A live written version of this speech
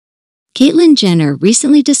Caitlyn Jenner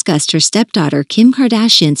recently discussed her stepdaughter Kim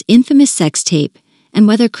Kardashian's infamous sex tape and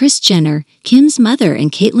whether Kris Jenner, Kim's mother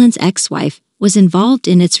and Caitlyn's ex-wife, was involved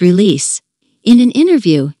in its release. In an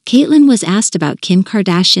interview, Caitlyn was asked about Kim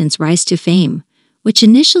Kardashian's rise to fame, which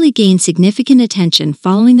initially gained significant attention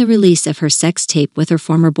following the release of her sex tape with her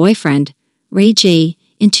former boyfriend, Ray J,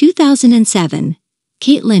 in 2007.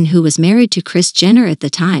 Caitlyn, who was married to Kris Jenner at the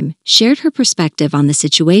time, shared her perspective on the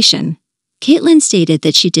situation. Caitlyn stated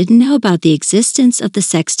that she didn't know about the existence of the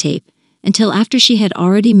sex tape until after she had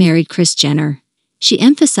already married Kris Jenner. She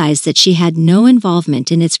emphasized that she had no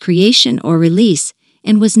involvement in its creation or release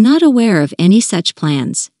and was not aware of any such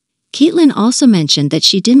plans. Caitlyn also mentioned that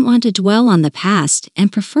she didn't want to dwell on the past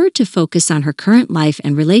and preferred to focus on her current life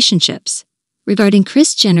and relationships. Regarding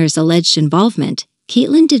Kris Jenner's alleged involvement,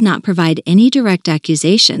 Caitlyn did not provide any direct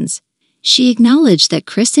accusations. She acknowledged that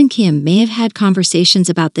Kris and Kim may have had conversations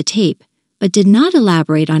about the tape, but did not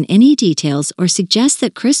elaborate on any details or suggest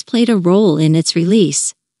that Kris played a role in its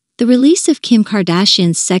release. The release of Kim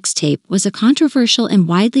Kardashian's sex tape was a controversial and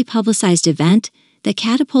widely publicized event that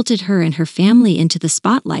catapulted her and her family into the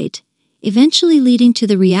spotlight, eventually leading to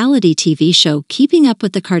the reality TV show Keeping Up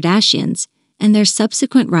with the Kardashians and their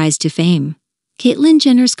subsequent rise to fame. Caitlyn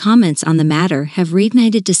Jenner's comments on the matter have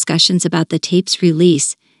reignited discussions about the tape's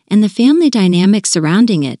release and the family dynamics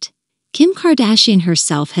surrounding it. Kim Kardashian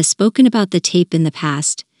herself has spoken about the tape in the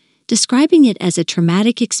past, describing it as a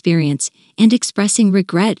traumatic experience and expressing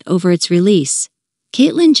regret over its release.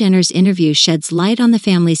 Caitlyn Jenner's interview sheds light on the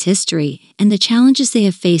family's history and the challenges they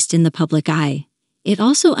have faced in the public eye. It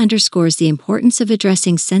also underscores the importance of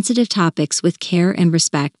addressing sensitive topics with care and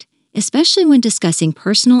respect, especially when discussing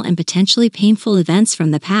personal and potentially painful events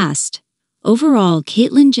from the past. Overall,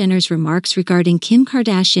 Caitlyn Jenner's remarks regarding Kim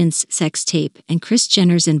Kardashian's sex tape and Kris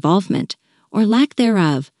Jenner's involvement, or lack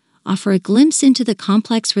thereof, offer a glimpse into the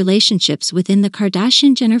complex relationships within the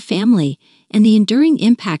Kardashian-Jenner family and the enduring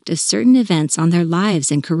impact of certain events on their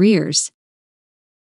lives and careers.